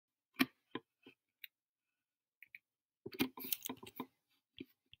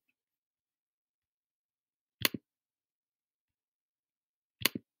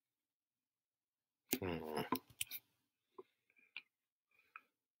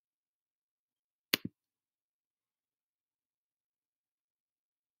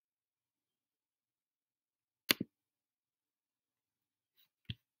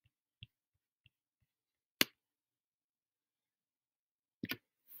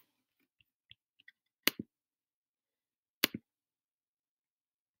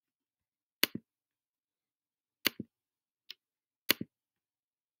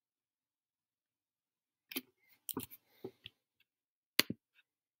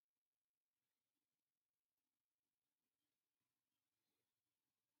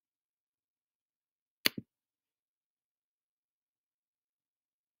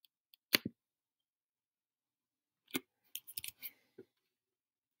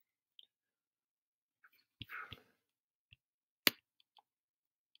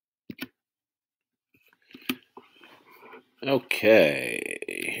Okay,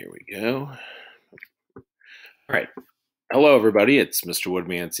 here we go. All right. Hello, everybody. It's Mr.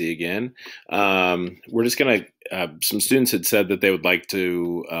 Woodmansee again. We're just going to, some students had said that they would like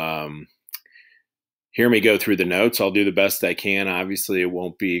to hear me go through the notes. I'll do the best I can. Obviously, it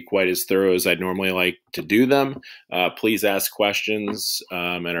won't be quite as thorough as I'd normally like to do them. Please ask questions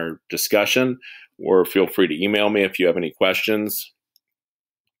in our discussion, or feel free to email me if you have any questions.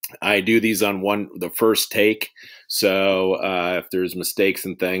 I do these on the first take. So if there's mistakes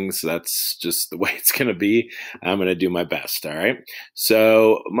and things, that's just the way it's going to be. I'm going to do my best. All right.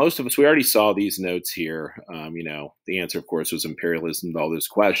 So most of us, we already saw these notes here. The answer, of course, was imperialism to all those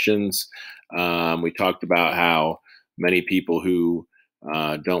questions. We talked about how many people who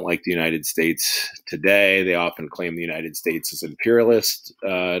don't like the United States today, they often claim the United States is an imperialist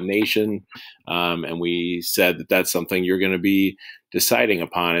nation. And we said that that's something you're going to be deciding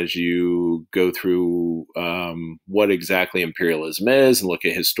upon as you go through what exactly imperialism is and look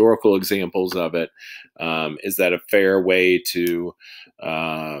at historical examples of it. Is that a fair way to,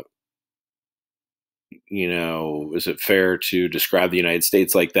 is it fair to describe the United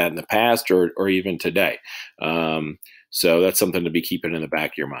States like that in the past or even today? So that's something to be keeping in the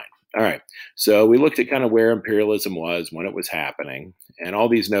back of your mind. All right. So we looked at kind of where imperialism was, when it was happening. And all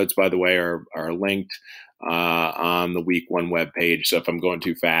these notes, by the way, are linked on the week one webpage. So if I'm going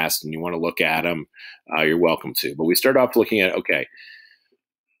too fast and you want to look at them, you're welcome to. But we start off looking at, okay,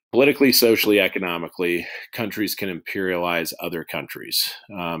 politically, socially, economically, countries can imperialize other countries.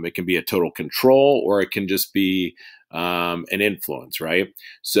 It can be a total control, or it can just be an influence, right?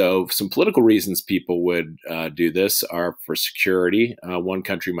 So some political reasons people would do this are for security. One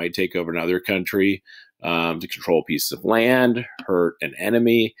country might take over another country to control a piece of land, hurt an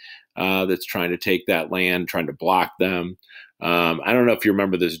enemy that's trying to take that land, trying to block them. I don't know if you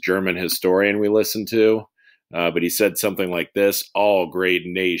remember this German historian we listened to. But he said something like this: all great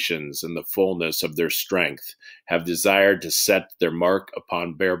nations in the fullness of their strength have desired to set their mark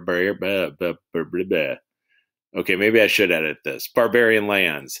upon okay, maybe I should edit this. Barbarian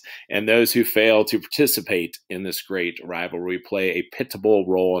lands. And those who fail to participate in this great rivalry play a pitiable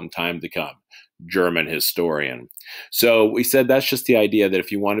role in time to come. German historian. So we said that's just the idea that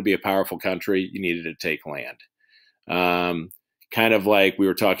if you want to be a powerful country, you needed to take land. Kind of like we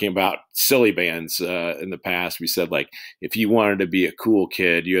were talking about silly bands in the past. We said, like, if you wanted to be a cool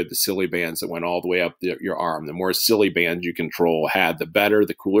kid, you had the silly bands that went all the way up your arm. The more silly bands you had, the better,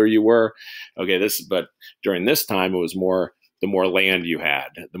 the cooler you were. Okay, but during this time, it was the more land you had,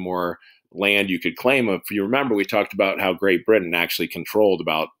 the more land you could claim. If you remember, we talked about how Great Britain actually controlled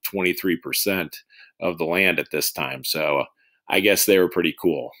about 23% of the land at this time. So I guess they were pretty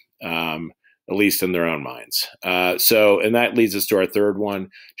cool. At least in their own minds. And that leads us to our third one,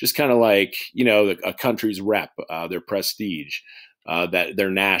 just kind of like, a country's rep, their prestige, that their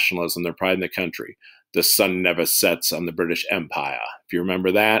nationalism, their pride in the country. The sun never sets on the British Empire. If you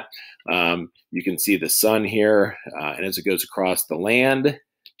remember that, you can see the sun here, and as it goes across the land,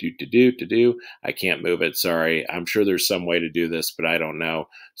 I can't move it, sorry. I'm sure there's some way to do this, but I don't know.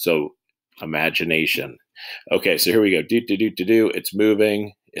 So imagination. Okay, so here we go. It's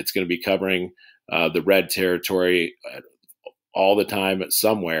moving. It's going to be covering the red territory all the time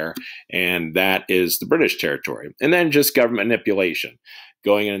somewhere, and that is the British territory. And then just government manipulation,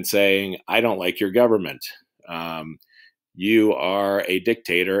 going in and saying, I don't like your government. You are a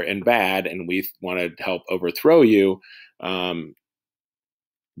dictator and bad, and we want to help overthrow you.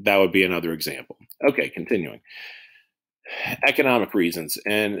 That would be another example. Okay, continuing. Economic reasons.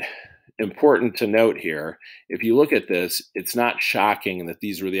 And important to note here, if you look at this, it's not shocking that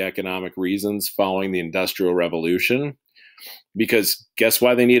these were the economic reasons following the Industrial Revolution, because guess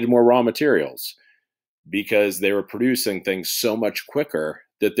why they needed more raw materials? Because they were producing things so much quicker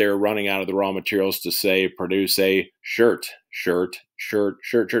that they're running out of the raw materials to, say, produce a shirt. Remember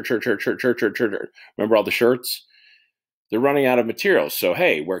all the shirts? They're running out of materials. So,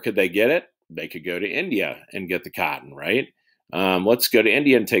 hey, where could they get it? They could go to India and get the cotton, right? Let's go to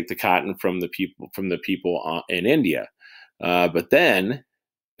India and take the cotton from the people in India. But then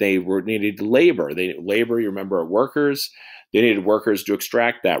they needed labor. They needed labor. You remember, workers. They needed workers to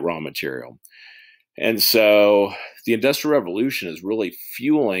extract that raw material. And so the Industrial Revolution is really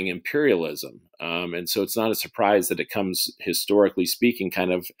fueling imperialism. And so it's not a surprise that it comes, historically speaking,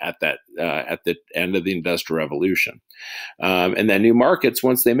 kind of at the end of the Industrial Revolution. And then new markets,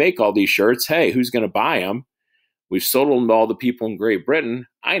 once they make all these shirts, hey, who's going to buy them? We've sold them to all the people in Great Britain.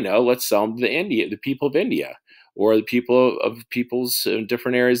 I know, let's sell them to the people of India. or the people of peoples in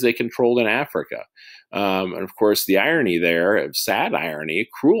different areas they controlled in Africa. And of course, the irony there, sad irony,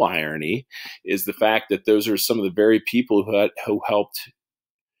 cruel irony, is the fact that those are some of the very people who helped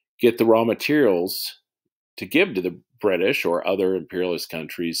get the raw materials to give to the British or other imperialist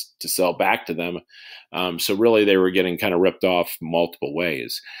countries to sell back to them. So really, they were getting kind of ripped off multiple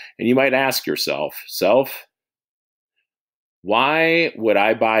ways. And you might ask yourself, why would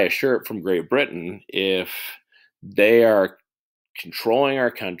I buy a shirt from Great Britain if they are controlling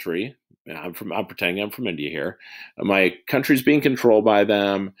our country? I'm pretending I'm from India here. My country's being controlled by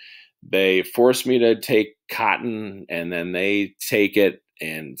them. They force me to take cotton, and then they take it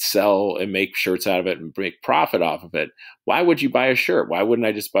and sell and make shirts out of it and make profit off of it. Why would you buy a shirt? Why wouldn't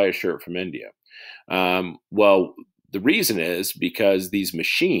I just buy a shirt from India? Well, the reason is because these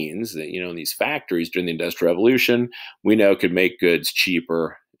machines that, in these factories during the Industrial Revolution, we know could make goods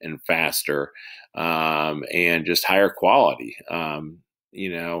cheaper and faster, and just higher quality,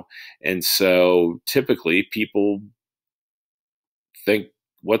 and so typically people think,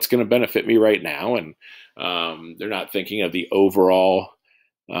 what's going to benefit me right now? And they're not thinking of the overall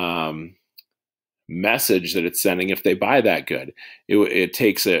message that it's sending if they buy that good. It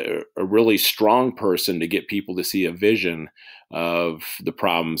takes a really strong person to get people to see a vision of the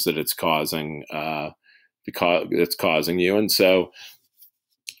problems that it's causing, that's causing you. And so,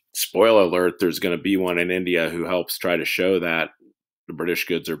 spoiler alert, there's going to be one in India who helps try to show that the British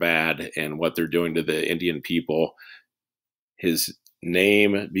goods are bad and what they're doing to the Indian people. His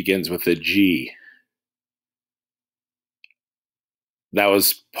name begins with a G. That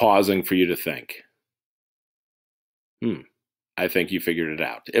was pausing for you to think. I think you figured it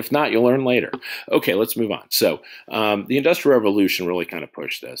out. If not, you'll learn later. Okay, let's move on. So the Industrial Revolution really kind of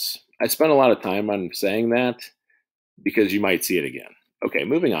pushed this. I spent a lot of time on saying that because you might see it again. Okay,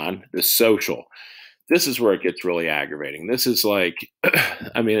 moving on. The social. This is where it gets really aggravating. This is like,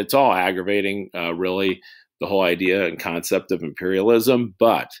 it's all aggravating, really, the whole idea and concept of imperialism,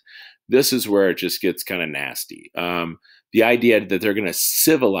 but this is where it just gets kind of nasty. The idea that they're going to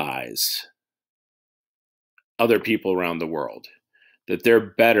civilize other people around the world, that they're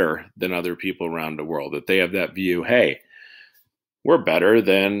better than other people around the world, that they have that view, hey, we're better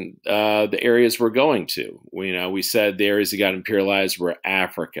than the areas we're going to. We said the areas that got imperialized were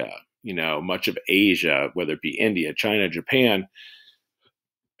Africa, much of Asia, whether it be India, China, Japan.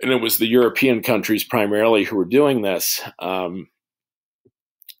 And it was the European countries primarily who were doing this, that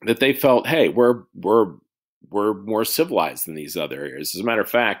they felt, hey, we're more civilized than these other areas. As a matter of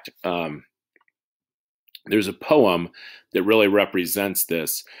fact, there's a poem that really represents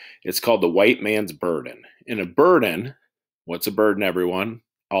this. It's called The White Man's Burden. And a burden, what's a burden, everyone?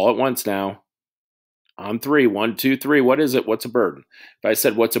 All at once now. On three. 1, 2, 3. What is it? What's a burden? If I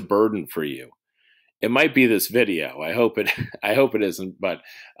said, what's a burden for you? It might be this video. I hope it isn't, but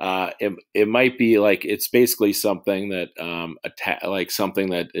it might be like, it's basically something that like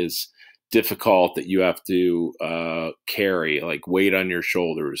something that is difficult that you have to carry, like weight on your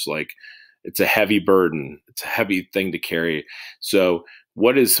shoulders, like it's a heavy burden. It's a heavy thing to carry. So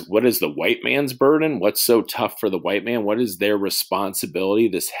what is the white man's burden? What's so tough for the white man? What is their responsibility,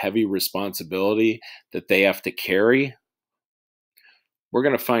 this heavy responsibility that they have to carry? We're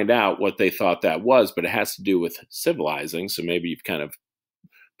going to find out what they thought that was, but it has to do with civilizing. So maybe you've kind of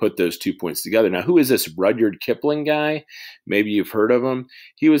put those 2 points together. Now, who is this Rudyard Kipling guy? Maybe you've heard of him.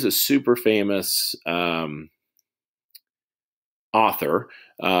 He was a super famous author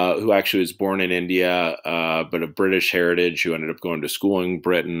who actually was born in India, but of British heritage, who ended up going to school in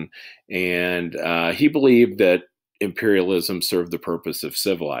Britain. And he believed that imperialism served the purpose of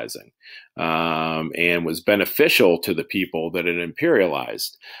civilizing, and was beneficial to the people that it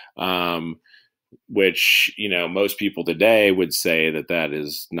imperialized, which, most people today would say that that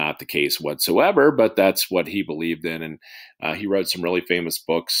is not the case whatsoever, but that's what he believed in. And he wrote some really famous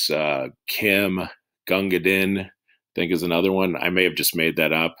books. Kim, Gunga Din, I think is another one. I may have just made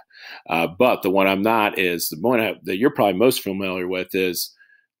that up. But the one I'm not is the one that you're probably most familiar with is,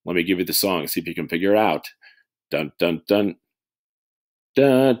 let me give you the song, see if you can figure it out. Dun dun dun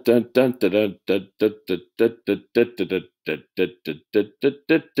dun dun dun dun dun dun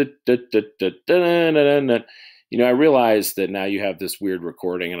dun. I realize that now you have this weird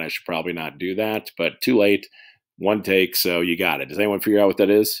recording and I should probably not do that, but too late. One take, so you got it. Does anyone figure out what that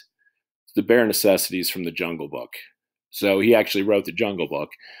is? It's the Bare Necessities from the Jungle Book. So he actually wrote the Jungle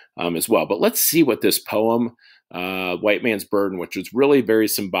Book as well. But let's see what this poem, White Man's Burden, which is really very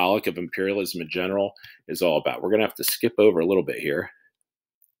symbolic of imperialism in general, is all about. We're going to have to skip over a little bit here.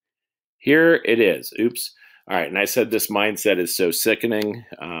 Here it is. Oops. All right, and I said this mindset is so sickening,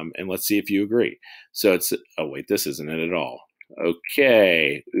 and let's see if you agree. So it's, oh wait, this isn't it at all.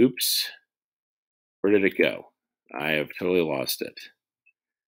 Okay, oops. Where did it go? I have totally lost it.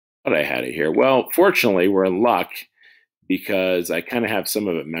 But I had it here. Well, fortunately, we're in luck because I kind of have some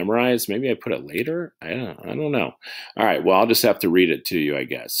of it memorized. Maybe I put it later. I don't know. All right. Well, I'll just have to read it to you, I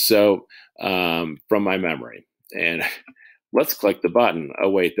guess. So from my memory, and let's click the button. Oh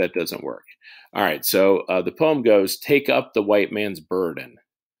wait, that doesn't work. All right. So the poem goes: "Take up the white man's burden,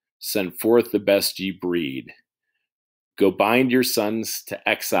 send forth the best ye breed. Go bind your sons to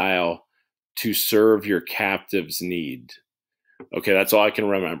exile to serve your captives' need." Okay, that's all I can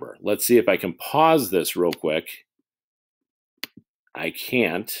remember. Let's see if I can pause this real quick. I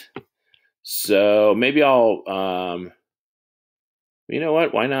can't. So maybe I'll, you know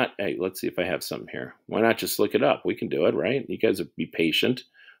what? Why not? Hey, let's see if I have something here. Why not just look it up? We can do it, right? You guys be patient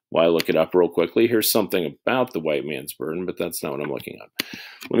while I look it up real quickly. Here's something about the white man's burden, but that's not what I'm looking up.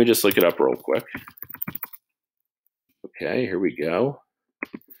 Let me just look it up real quick. Okay, here we go.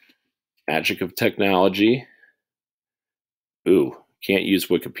 Magic of technology. Ooh, can't use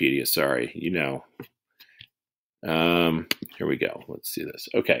Wikipedia. Sorry, you know. Here we go. Let's see this.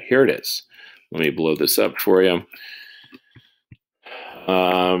 Okay, here it is. Let me blow this up for you.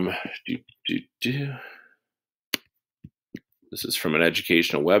 This is from an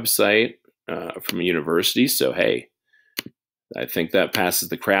educational website from a university. So, hey, I think that passes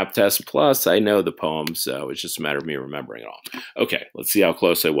the crap test. Plus, I know the poem, so it's just a matter of me remembering it all. Okay, let's see how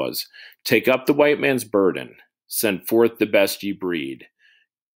close I was. "Take up the white man's burden. Send forth the best ye breed.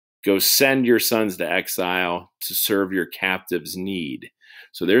 Go send your sons to exile to serve your captives' need."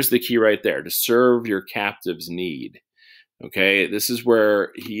 So there's the key right there, to serve your captives' need. Okay, this is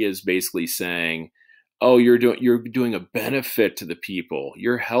where he is basically saying, oh, you're doing a benefit to the people.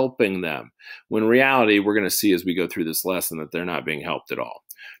 You're helping them. When in reality, we're going to see as we go through this lesson that they're not being helped at all.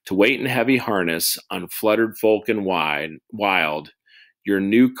 "To wait in heavy harness, unfluttered folk and wild, your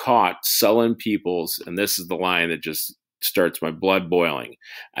new caught sullen peoples," and this is the line that just starts my blood boiling.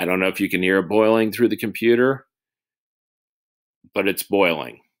 I don't know if you can hear it boiling through the computer, but it's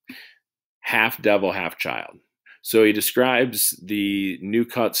boiling. "Half devil, half child." So he describes the new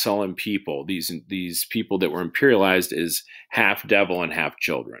cut sullen people, these people that were imperialized, as half devil and half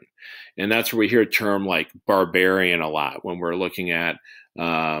children. And that's where we hear a term like barbarian a lot when we're looking at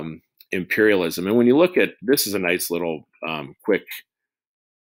imperialism. And when you look at, this is a nice little quick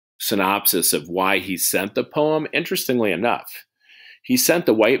synopsis of why he sent the poem. Interestingly enough, he sent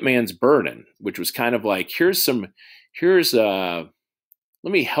the white man's burden, which was kind of like,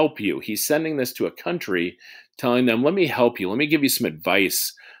 let me help you. He's sending this to a country, telling them, let me help you. Let me give you some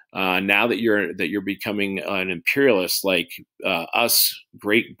advice. Now that you're becoming an imperialist like us,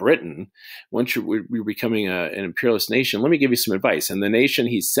 Great Britain, once we're becoming an imperialist nation, let me give you some advice. And the nation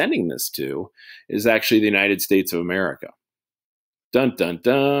he's sending this to is actually the United States of America. Dun, dun,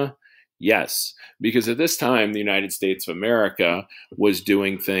 dun. Yes, because at this time, the United States of America was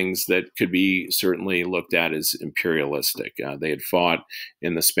doing things that could be certainly looked at as imperialistic. They had fought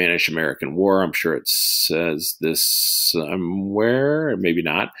in the Spanish-American War. I'm sure it says this somewhere, maybe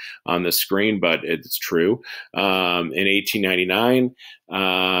not on the screen, but it's true, in 1899.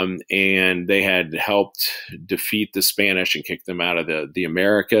 And they had helped defeat the Spanish and kick them out of the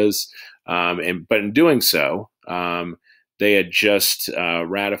Americas. But in doing so, they had just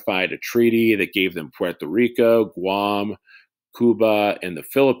ratified a treaty that gave them Puerto Rico, Guam, Cuba, and the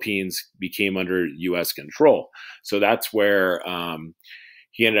Philippines became under U.S. control. So that's where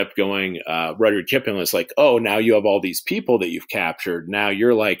he ended up going, Rudyard Kipling was like, oh, now you have all these people that you've captured. Now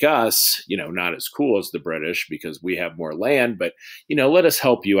you're like us, not as cool as the British because we have more land, but, let us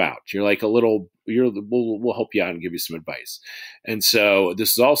help you out. You're like we'll help you out and give you some advice. And so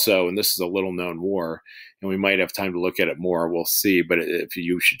this is a little known war, and we might have time to look at it more. We'll see. But if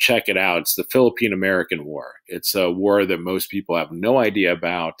you should check it out, it's the Philippine-American War. It's a war that most people have no idea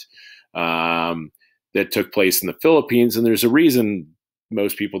about, that took place in the Philippines. And there's a reason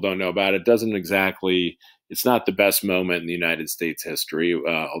most people don't know about it. It's not the best moment in the United States history,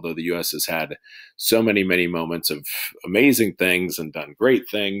 although the U.S. has had so many moments of amazing things and done great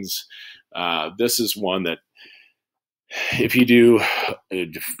things. This is one that, if you do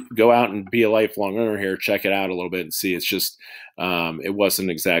go out and be a lifelong learner here, check it out a little bit and see. It's just, it wasn't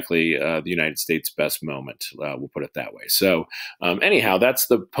exactly the United States' best moment. We'll put it that way. So anyhow, that's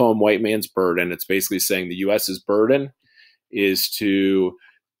the poem White Man's Burden. It's basically saying the U.S.'s burden is to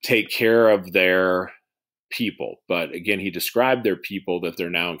take care of their people. But again, he described their people that they're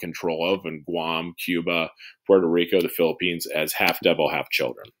now in control of in Guam, Cuba, Puerto Rico, the Philippines as half devil, half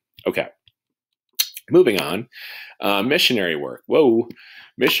children. Okay. Moving on, missionary work. Whoa,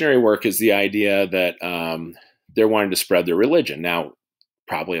 missionary work is the idea that they're wanting to spread their religion. Now,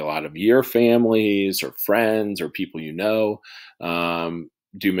 probably a lot of your families or friends or people you know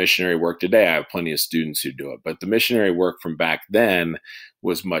do missionary work today. I have plenty of students who do it, but the missionary work from back then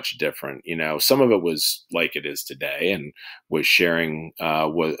was much different. You know, some of it was like it is today and was sharing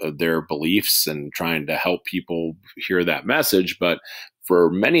their beliefs and trying to help people hear that message. But for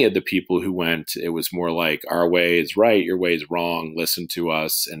many of the people who went, it was more like our way is right, your way is wrong, listen to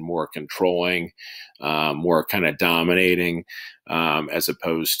us, and more controlling, more kind of dominating, as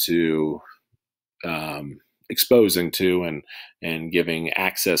opposed to exposing to and giving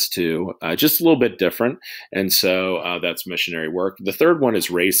access to, just a little bit different. And so that's missionary work. The third one is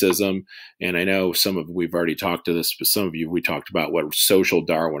racism. And I know we've already talked to this, but some of you, we talked about what social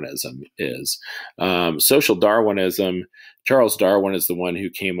Darwinism is. Social Darwinism, Charles Darwin is the one who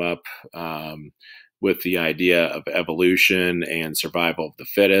came up with the idea of evolution and survival of the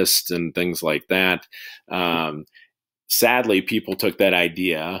fittest and things like that. Sadly, people took that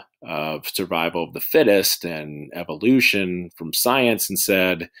idea of survival of the fittest and evolution from science and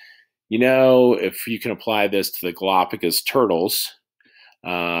said, you know, if you can apply this to the Galapagos turtles,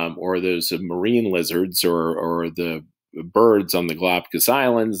 or those marine lizards, or the birds on the Galapagos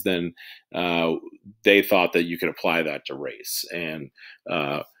Islands, then they thought that you could apply that to race. And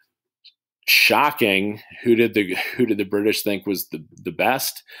shocking, who did the British think was the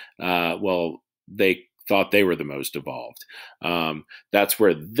best? Well, they thought they were the most evolved. That's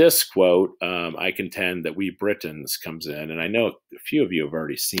where this quote, I contend that we Britons, comes in. And I know a few of you have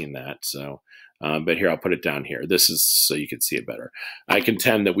already seen that. So, but here, I'll put it down here. This is so you can see it better. I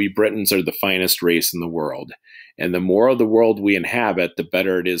contend that we Britons are the finest race in the world. And the more of the world we inhabit, the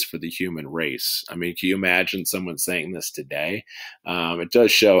better it is for the human race. I mean, can you imagine someone saying this today? It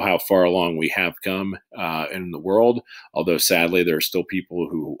does show how far along we have come in the world. Although sadly, there are still people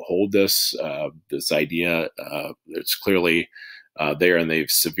who hold this idea. It's clearly they're in the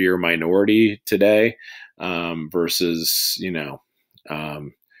severe minority today, versus, you know,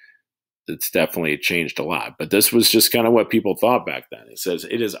 it's definitely changed a lot. But this was just kind of what people thought back then. It says,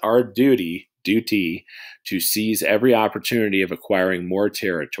 it is our duty to seize every opportunity of acquiring more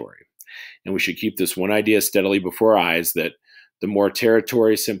territory. And we should keep this one idea steadily before our eyes, that the more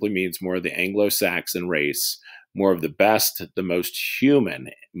territory simply means more of the Anglo-Saxon race, more of the best, the most human,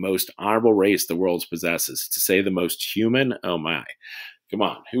 most honorable race the world possesses. To say the most human, oh my, come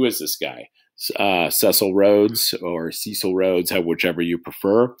on, who is this guy? Cecil Rhodes or Cecil Rhodes, whichever you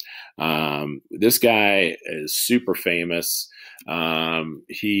prefer. This guy is super famous.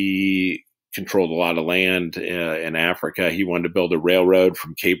 He controlled a lot of land in Africa. He wanted to build a railroad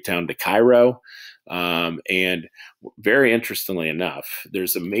from Cape Town to Cairo. And very interestingly enough,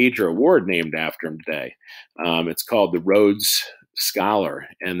 there's a major award named after him today. It's called the Rhodes Scholar,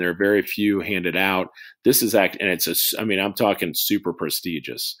 and there are very few handed out. This is and it's I'm talking super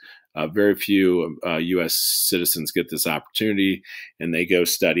prestigious. Very few U.S. citizens get this opportunity, and they go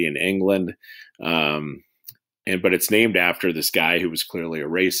study in England. But it's named after this guy who was clearly a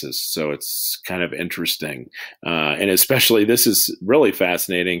racist. So it's kind of interesting. And especially, this is really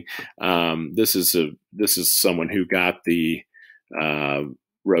fascinating. This is someone who got the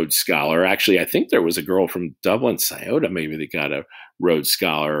Rhodes Scholar. Actually, I think there was a girl from Dublin, Scioto, maybe, that got a Rhodes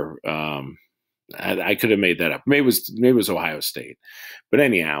Scholar. I could have made that up. Maybe it was Ohio State. But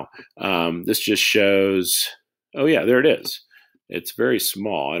anyhow, this just shows, oh yeah, there it is. It's very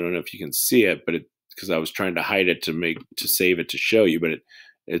small. I don't know if you can see it, but because I was trying to hide it to save it to show you, but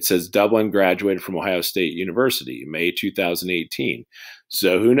it says Dublin graduated from Ohio State University, May 2018.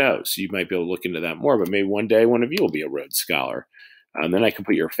 So who knows? You might be able to look into that more, but maybe one day one of you will be a Rhodes Scholar. And then I can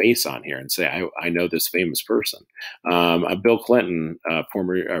put your face on here and say, I know this famous person. Bill Clinton,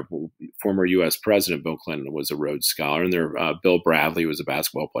 former U.S. President Bill Clinton, was a Rhodes Scholar. And Bill Bradley was a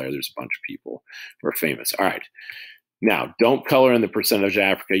basketball player. There's a bunch of people who are famous. All right. Now, don't color in the percentage of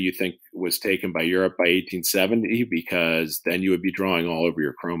Africa you think was taken by Europe by 1870, because then you would be drawing all over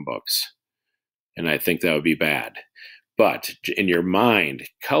your Chromebooks. And I think that would be bad. But in your mind,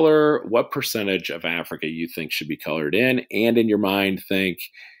 color what percentage of Africa you think should be colored in. And in your mind, think,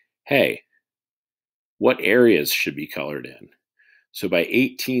 hey, what areas should be colored in? So by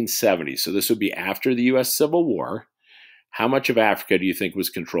 1870, so this would be after the U.S. Civil War, how much of Africa do you think was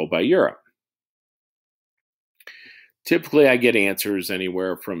controlled by Europe? Typically, I get answers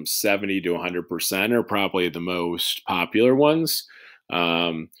anywhere from 70 to 100% are probably the most popular ones.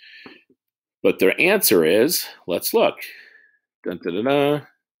 But their answer is, let's look. Dun, dun, dun, dun.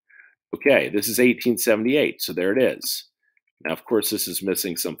 Okay, this is 1878, so there it is. Now, of course, this is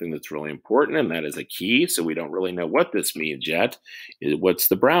missing something that's really important, and that is a key. So we don't really know what this means yet. What's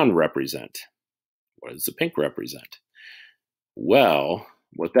the brown represent? What does the pink represent? Well,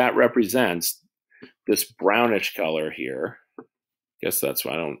 what that represents, this brownish color here, I guess that's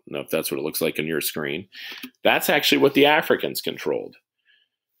why I don't know if that's what it looks like on your screen. That's actually what the Africans controlled.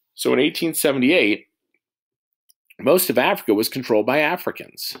 So in 1878, most of Africa was controlled by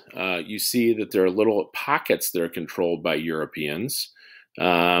Africans. You see that there are little pockets that are controlled by Europeans.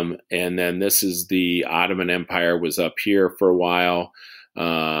 And then this is the Ottoman Empire was up here for a while.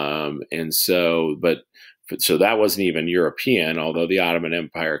 So that wasn't even European, although the Ottoman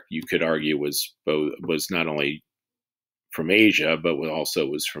Empire, you could argue, was not only from Asia, but also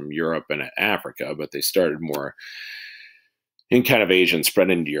was from Europe and Africa, but they started more in kind of Asia and spread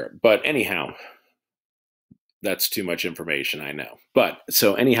into Europe. But anyhow, that's too much information, I know. But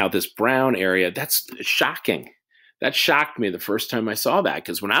so anyhow, this brown area, that's shocking. That shocked me the first time I saw that,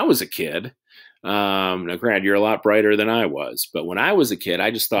 because when I was a kid, now granted, you're a lot brighter than I was, but when I was a kid,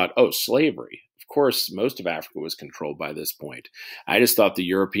 I just thought, oh, slavery. Of course, most of Africa was controlled by this point. I just thought the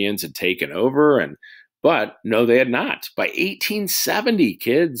Europeans had taken over, but no, they had not. By 1870,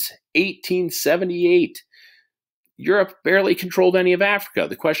 kids, 1878, Europe barely controlled any of Africa.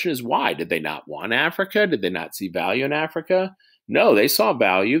 The question is why? Did they not want Africa? Did they not see value in Africa? No, they saw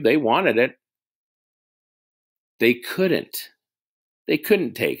value. They wanted it. They couldn't. They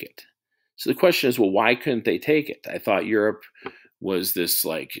couldn't take it. So the question is, well, why couldn't they take it? I thought Europe was this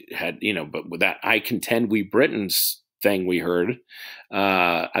but with that I contend we Britons thing we heard,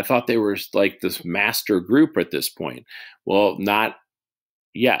 I thought they were like this master group at this point. Well, not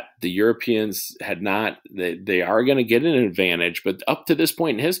yet. The Europeans had not, they are going to get an advantage, but up to this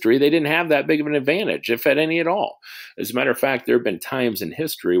point in history, they didn't have that big of an advantage, if at any at all. As a matter of fact, there have been times in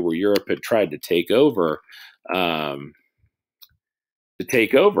history where Europe had tried to take over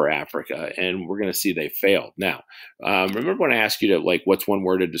Africa, and we're going to see they failed. Now, remember when I asked you to, what's one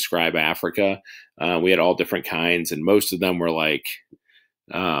word to describe Africa? We had all different kinds, and most of them were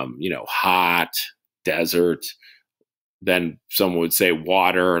hot, desert. Then someone would say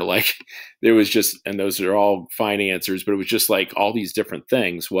water, there was just, and those are all fine answers, but it was just all these different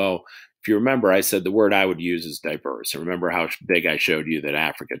things. Well, if you remember, I said the word I would use is diverse. And remember how big I showed you that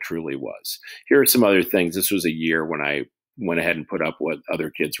Africa truly was. Here are some other things. This was a year when I went ahead and put up what other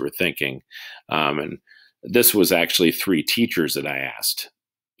kids were thinking. And this was actually 3 teachers that I asked.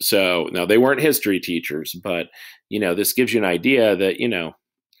 So now they weren't history teachers, but, this gives you an idea that,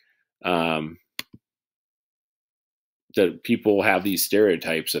 that people have these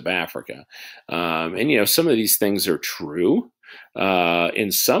stereotypes of Africa. And, some of these things are true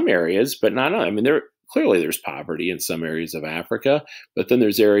in some areas, but not all. I mean, there's poverty in some areas of Africa, but then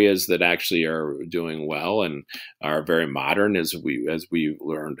there's areas that actually are doing well and are very modern, as we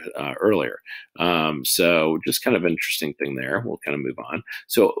learned earlier. So just kind of interesting thing there. We'll kind of move on.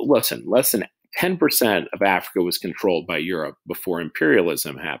 So listen, less than 10% of Africa was controlled by Europe before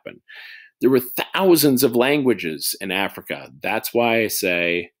imperialism happened. There were thousands of languages in Africa. That's why I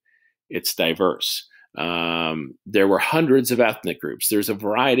say it's diverse. There were hundreds of ethnic groups. There's a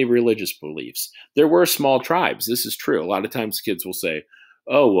variety of religious beliefs. There were small tribes. This is true. A lot of times kids will say,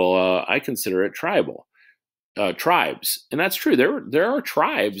 oh, well, I consider it tribal. Tribes. And that's true. There are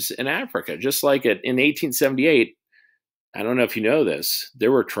tribes in Africa, just like in 1878. I don't know if you know this.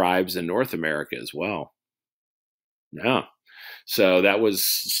 There were tribes in North America as well. Yeah. So that was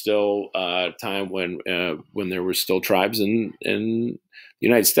still a time when there were still tribes in the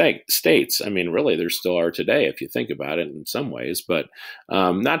United States. I mean, really, there still are today, if you think about it in some ways, but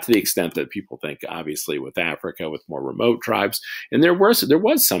not to the extent that people think, obviously, with Africa, with more remote tribes. And there was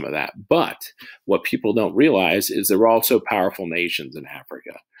some of that. But what people don't realize is there were also powerful nations in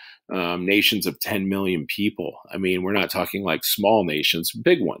Africa. Nations of 10 million people. I mean, we're not talking like small nations,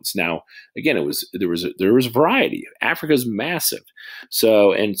 big ones. Now, again, there was a variety. Africa's massive.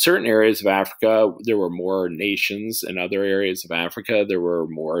 So in certain areas of Africa, there were more nations. In other areas of Africa, there were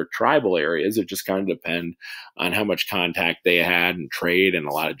more tribal areas. It just kind of depend on how much contact they had and trade and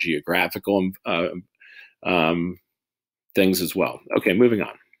a lot of geographical things as well. Okay, moving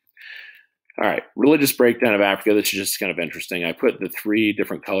on. All right, religious breakdown of Africa. This is just kind of interesting. I put the 3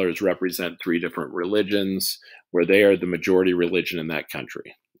 different colors represent 3 different religions, where they are the majority religion in that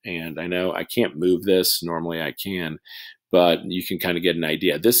country. And I know I can't move this. Normally I can, but you can kind of get an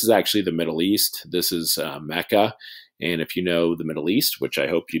idea. This is actually the Middle East. This is Mecca. And if you know the Middle East, which I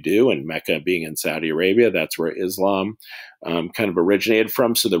hope you do, and Mecca being in Saudi Arabia, that's where Islam kind of originated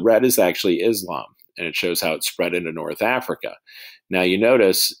from. So the red is actually Islam, and it shows how it spread into North Africa. Now you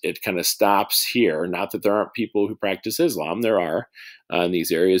notice it kind of stops here. Not that there aren't people who practice Islam, there are in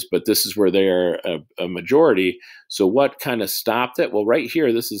these areas, but this is where they are a majority. So what kind of stopped it? Well, right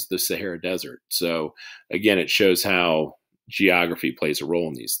here, this is the Sahara Desert. So again, it shows how geography plays a role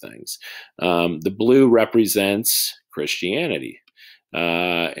in these things. The blue represents Christianity.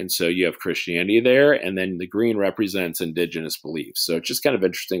 And so you have Christianity there, and then the green represents indigenous beliefs. So it's just kind of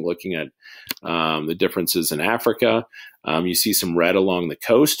interesting looking at the differences in Africa. You see some red along the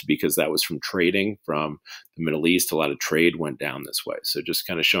coast because that was from trading from the Middle East. A lot of trade went down this way. So just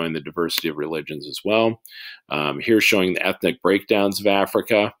kind of showing the diversity of religions as well. Here showing the ethnic breakdowns of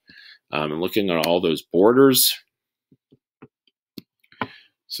Africa and looking at all those borders.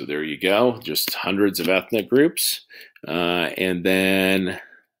 So there you go, just hundreds of ethnic groups. And then,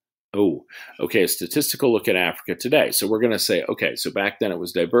 a statistical look at Africa today. So we're going to say, okay, so back then it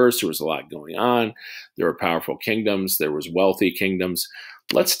was diverse. There was a lot going on. There were powerful kingdoms. There was wealthy kingdoms.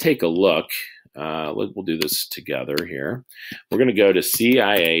 Let's take a look. We'll do this together here. We're going to go to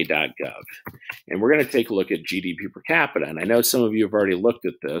CIA.gov, and we're going to take a look at GDP per capita. And I know some of you have already looked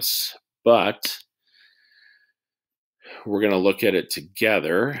at this, but we're going to look at it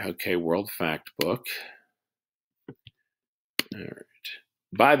together. Okay, World Factbook. All right.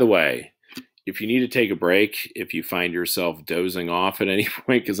 By the way, if you need to take a break, if you find yourself dozing off at any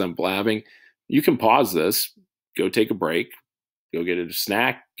point because I'm blabbing, you can pause this, go take a break, go get a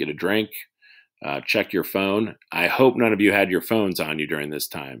snack, get a drink, check your phone. I hope none of you had your phones on you during this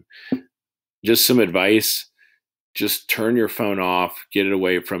time. Just some advice. Just turn your phone off, get it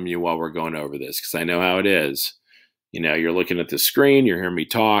away from you while we're going over this, because I know how it is. You know, you're looking at the screen, you're hearing me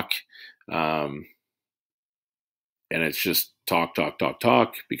talk, and it's just talk,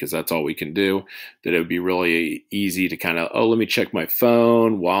 because that's all we can do. That it would be really easy to kind of, let me check my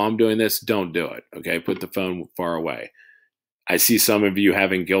phone while I'm doing this. Don't do it, okay? Put the phone far away. I see some of you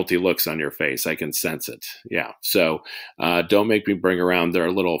having guilty looks on your face. I can sense it. Yeah, so don't make me bring around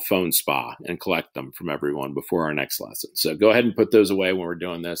their little phone spa and collect them from everyone before our next lesson. So go ahead and put those away when we're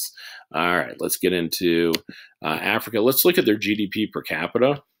doing this. All right, let's get into Africa. Let's look at their GDP per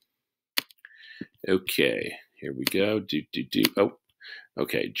capita. Okay, here we go.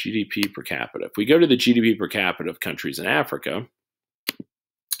 Okay, GDP per capita. If we go to the GDP per capita of countries in Africa,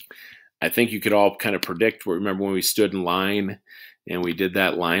 I think you could all kind of predict. Remember when we stood in line and we did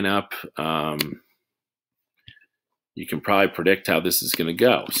that lineup? You can probably predict how this is going to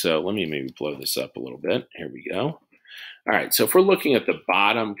go. So let me maybe blow this up a little bit. Here we go. All right. So if we're looking at the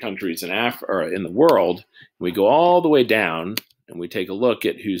bottom countries in the world, we go all the way down and we take a look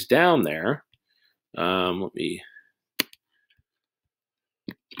at who's down there. Let me.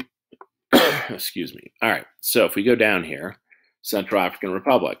 Excuse me. All right. So if we go down here, Central African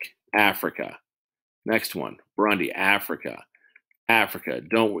Republic. Africa. Next one, Burundi, Africa.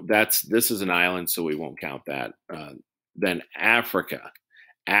 This is an island, so we won't count that. Then Africa.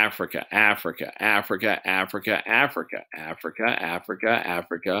 Not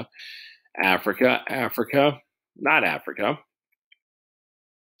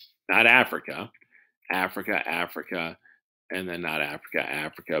Africa, and then not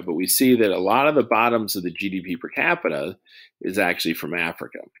Africa. But we see that a lot of the bottoms of the GDP per capita is actually from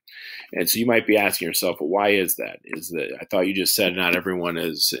Africa. And so you might be asking yourself, well, why is that? I thought you just said not everyone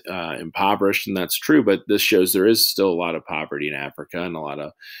is impoverished, and that's true, but this shows there is still a lot of poverty in Africa and a lot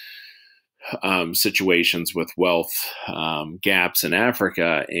of situations with wealth gaps in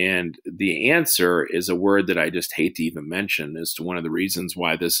Africa. And the answer is a word that I just hate to even mention as to one of the reasons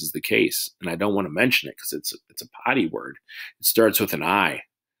why this is the case. And I don't want to mention it because it's a potty word. It starts with an I.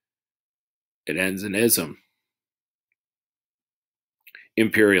 It ends in ism.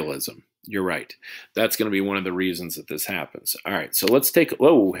 Imperialism. You're right. That's going to be one of the reasons that this happens. All right. So let's take,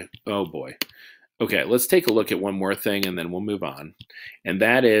 oh boy. Okay, let's take a look at one more thing and then we'll move on. And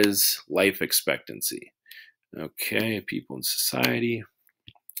that is life expectancy. Okay, people in society.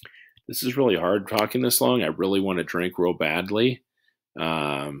 This is really hard talking this long. I really want to drink real badly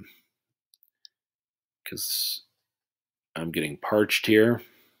because I'm getting parched here.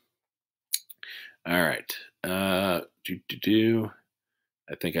 All right. I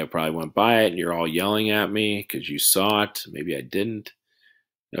think I probably went by it and you're all yelling at me because you saw it. Maybe I didn't.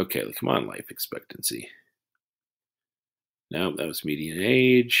 Okay, come on, life expectancy. No, that was median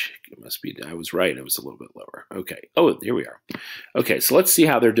age. It must be, I was right. It was a little bit lower. Okay. Oh, here we are. Okay, so let's see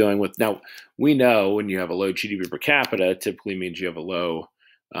how they're doing with, now, we know when you have a low GDP per capita, it typically means you have a low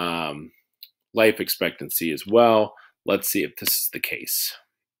life expectancy as well. Let's see if this is the case.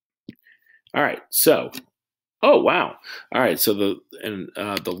 All right, so, oh, wow. All right, so the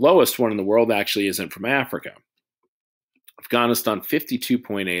lowest one in the world actually isn't from Africa.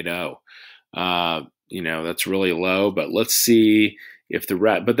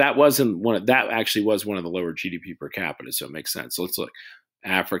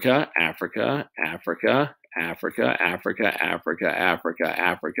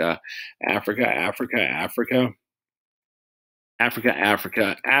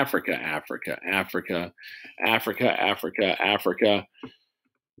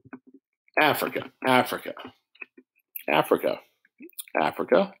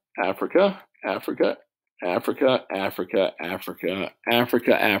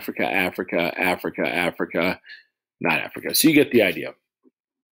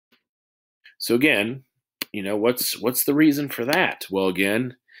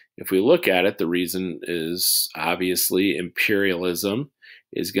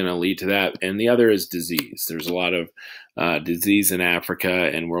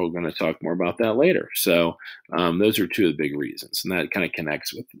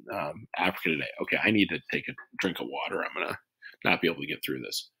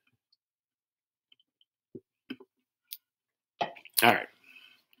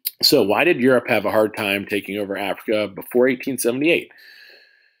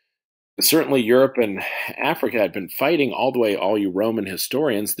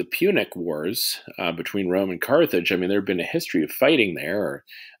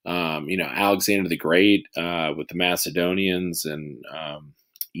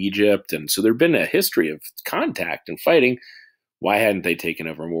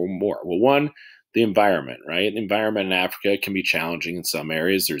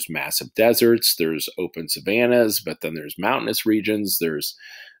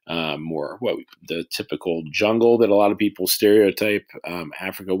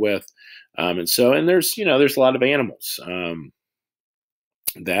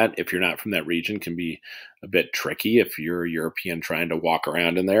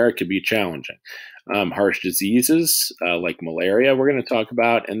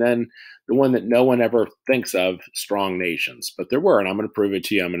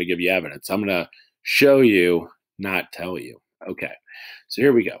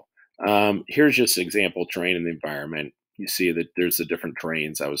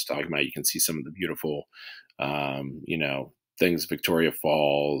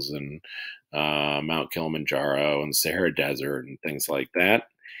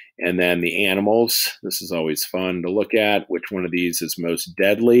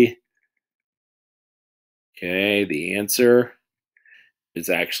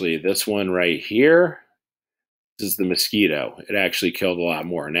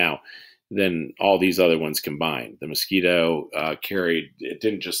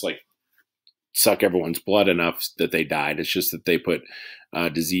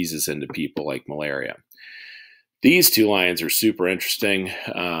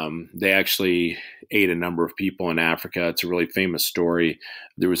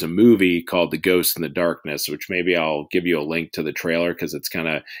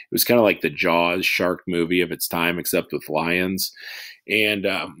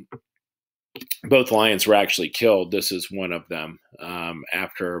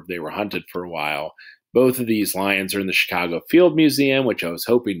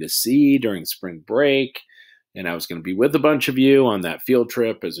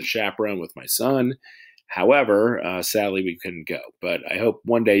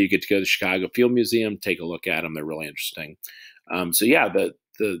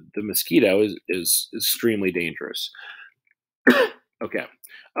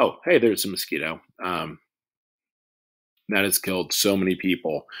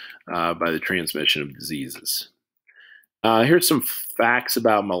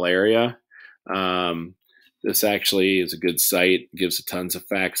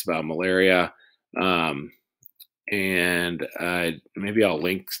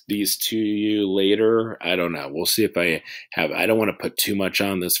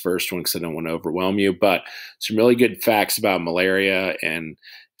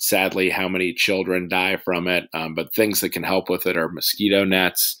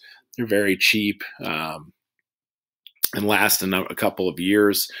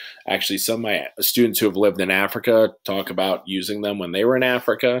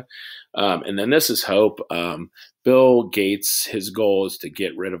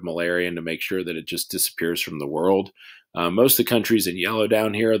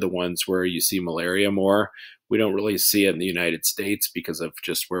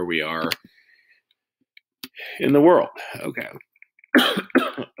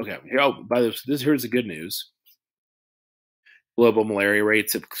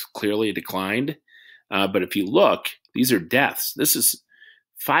 These are deaths. This is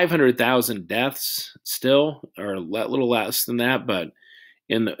 500,000 deaths still, or a little less than that, but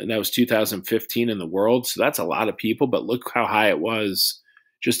that was 2015 in the world. So that's a lot of people, but look how high it was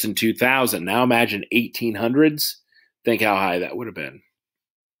just in 2000. Now imagine 1800s. Think how high that would have been.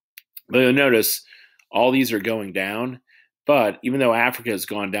 But you'll notice all these are going down. But even though Africa has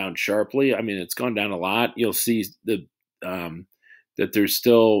gone down sharply, I mean, it's gone down a lot. You'll see that there's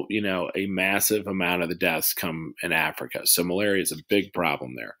still, a massive amount of the deaths come in Africa. So malaria is a big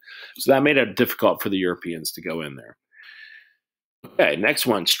problem there. So that made it difficult for the Europeans to go in there. Okay, next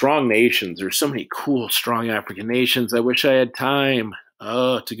one, strong nations. There's so many cool, strong African nations. I wish I had time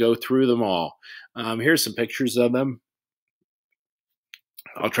to go through them all. Here's some pictures of them.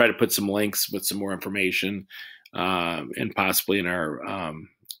 I'll try to put some links with some more information and possibly in our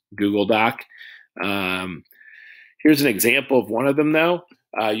Google Doc. Here's an example of one of them, though.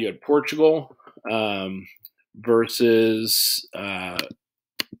 You had Portugal versus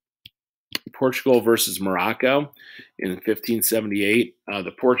Morocco in 1578.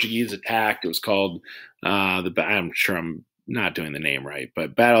 The Portuguese attacked. It was called I'm sure I'm not doing the name right,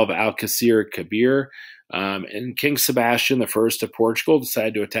 but Battle of Alcácer Quibir. And King Sebastian I of Portugal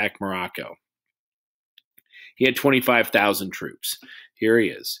decided to attack Morocco. He had 25,000 troops. Here he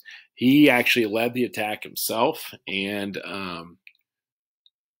is. He actually led the attack himself, and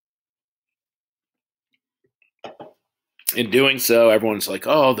in doing so, everyone's like,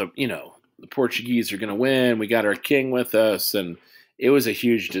 "Oh, the Portuguese are going to win. We got our king with us," and it was a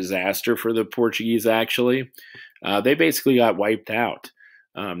huge disaster for the Portuguese. Actually, they basically got wiped out.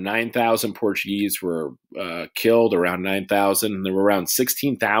 9,000 Portuguese were killed, around 9,000, and there were around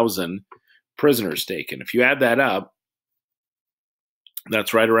 16,000 prisoners taken. If you add that up,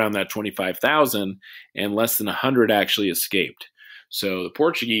 that's right around that 25,000, and less than 100 actually escaped. So the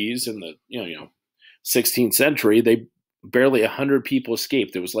Portuguese in the 16th century, they barely 100 people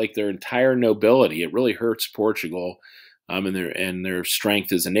escaped. It was like their entire nobility. It really hurts Portugal and their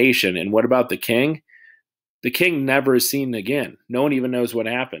strength as a nation. And what about the king? The king never is seen again. No one even knows what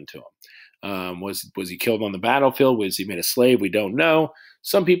happened to him. Was he killed on the battlefield? Was he made a slave? We don't know.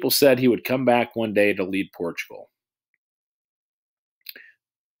 Some people said he would come back one day to lead Portugal.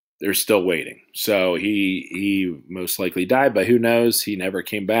 They're still waiting. So he most likely died, but who knows? He never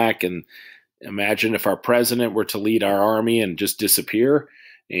came back. And imagine if our president were to lead our army and just disappear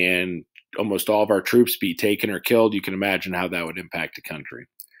and almost all of our troops be taken or killed. You can imagine how that would impact the country.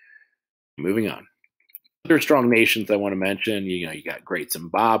 Moving on. Other strong nations I want to mention, you got Great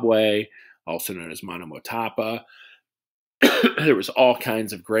Zimbabwe, also known as Monomotapa. There was all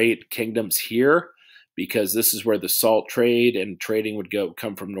kinds of great kingdoms here because this is where the salt trade and trading would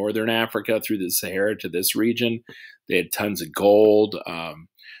come from northern Africa through the Sahara to this region. They had tons of gold.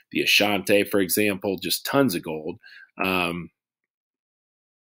 The Ashanti, for example, just tons of gold. The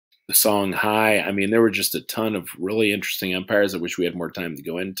Songhai. I mean, there were just a ton of really interesting empires. I wish we had more time to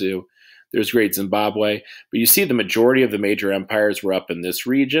go into. There's Great Zimbabwe. But you see the majority of the major empires were up in this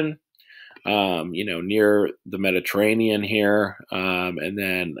region, near the Mediterranean here, and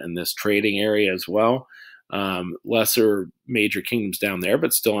then in this trading area as well. Lesser major kingdoms down there,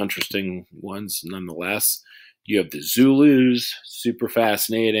 but still interesting ones nonetheless. You have the Zulus, super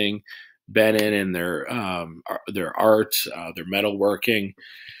fascinating. Benin and their art, their metalworking.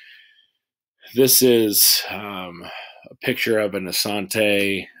 This is a picture of an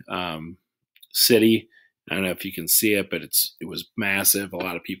Asante city. I don't know if you can see it, but it was massive. A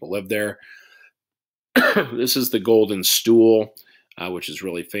lot of people lived there. This is the Golden Stool, which is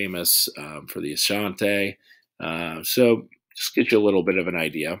really famous for the Ashanti. So just get you a little bit of an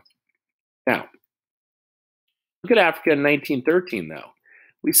idea. Now, look at Africa in 1913, though.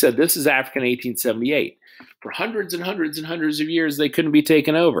 We said this is Africa in 1878. For hundreds and hundreds and hundreds of years, they couldn't be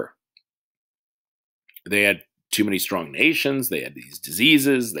taken over. They had too many strong nations. They had these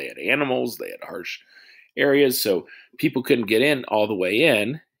diseases. They had animals. They had harsh areas. So people couldn't get in all the way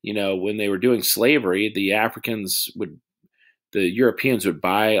in. When they were doing slavery, the Europeans would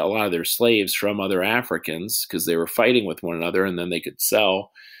buy a lot of their slaves from other Africans because they were fighting with one another, and then they could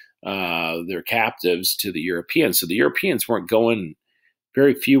sell their captives to the Europeans. So the Europeans weren't going,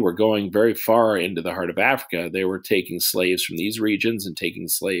 very few were going very far into the heart of Africa. They were taking slaves from these regions and taking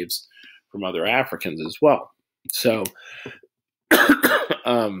slaves from other Africans as well. So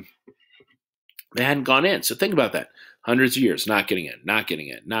they hadn't gone in. So think about that. Hundreds of years, not getting in, not getting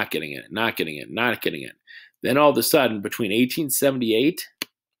in, not getting in, not getting in, not getting in. Then all of a sudden, between 1878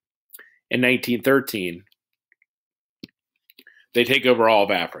 and 1913, they take over all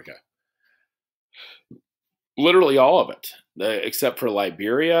of Africa. Literally all of it. except for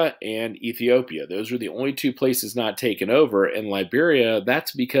Liberia and Ethiopia. Those were the only two places not taken over. And Liberia,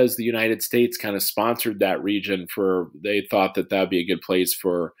 that's because the United States kind of sponsored that region they thought that would be a good place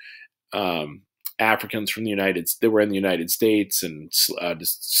for Africans from that were in the United States and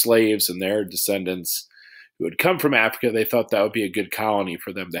slaves and their descendants who had come from Africa. They thought that would be a good colony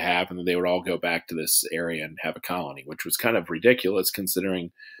for them to have, and then they would all go back to this area and have a colony, which was kind of ridiculous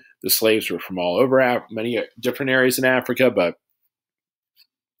considering the slaves were from all over many different areas in Africa. But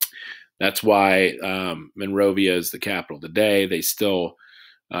that's why Monrovia is the capital today. They still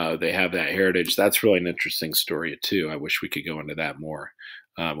they have that heritage. That's really an interesting story too. I wish we could go into that more.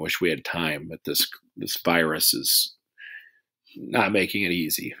 I wish we had time, but this virus is not making it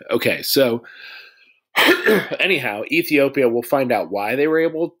easy. Okay, so anyhow, Ethiopia, we'll find out why they were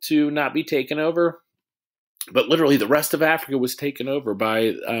able to not be taken over. But literally the rest of Africa was taken over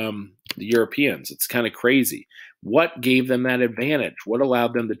by the Europeans. It's kind of crazy. What gave them that advantage? What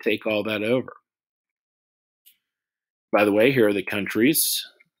allowed them to take all that over? By the way, here are the countries.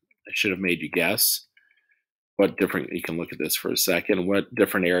 I should have made you guess. You can look at this for a second. What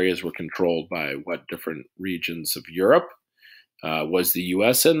different areas were controlled by what different regions of Europe? Was the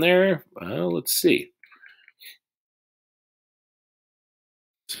U.S. in there? Well, let's see.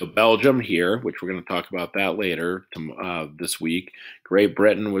 So Belgium here, which we're going to talk about that later this week. Great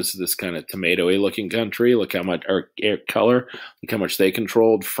Britain was this kind of tomatoey looking country. Look how much, or color. Look how much they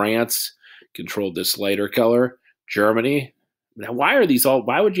controlled. France controlled this lighter color. Germany. Now, why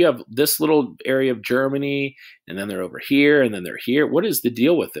would you have this little area of Germany and then they're over here and then they're here? What is the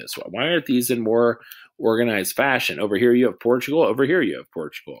deal with this? Why aren't these in more organized fashion? Over here you have Portugal. Over here you have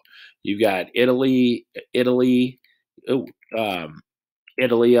Portugal. You've got Italy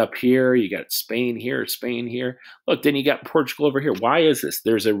up here. You got Spain here, Spain here. Look, then you got Portugal over here. Why is this?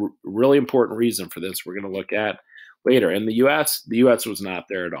 There's a really important reason for this we're going to look at later. In the U.S., was not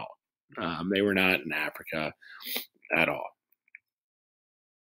there at all. They were not in Africa at all.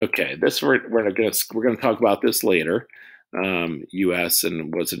 Okay, we're going to talk about this later. U.S.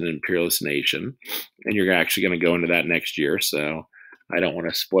 and was it an imperialist nation? And you're actually going to go into that next year, so I don't want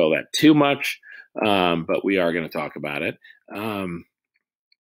to spoil that too much, but we are going to talk about it.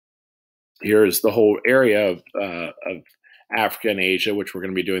 Here's the whole area of Africa and Asia, which we're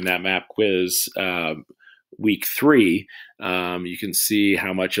going to be doing that map quiz week 3. You can see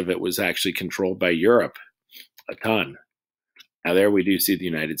how much of it was actually controlled by Europe, a ton. Now there we do see the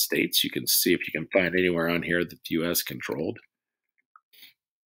United States. You can see if you can find anywhere on here that the U.S. controlled.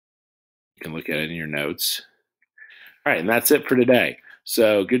 You can look at it in your notes. All right, and that's it for today.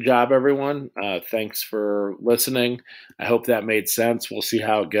 So good job, everyone. Thanks for listening. I hope that made sense. We'll see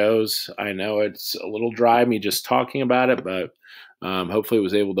how it goes. I know it's a little dry, me just talking about it, but hopefully it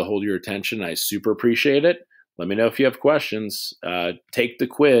was able to hold your attention. I super appreciate it. Let me know if you have questions. Take the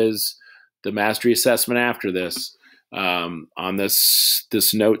quiz, the mastery assessment after this. On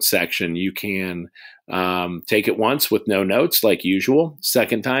this note section, you can take it once with no notes like usual.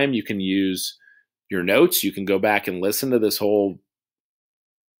 Second time, you can use your notes. You can go back and listen to this whole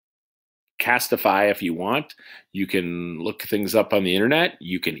Castify if you want. You can look things up on the internet.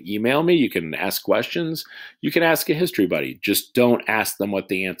 You can email me. You can ask questions. You can ask a history buddy. Just don't ask them what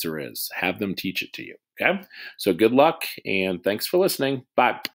the answer is. Have them teach it to you. Okay? So good luck and thanks for listening. Bye.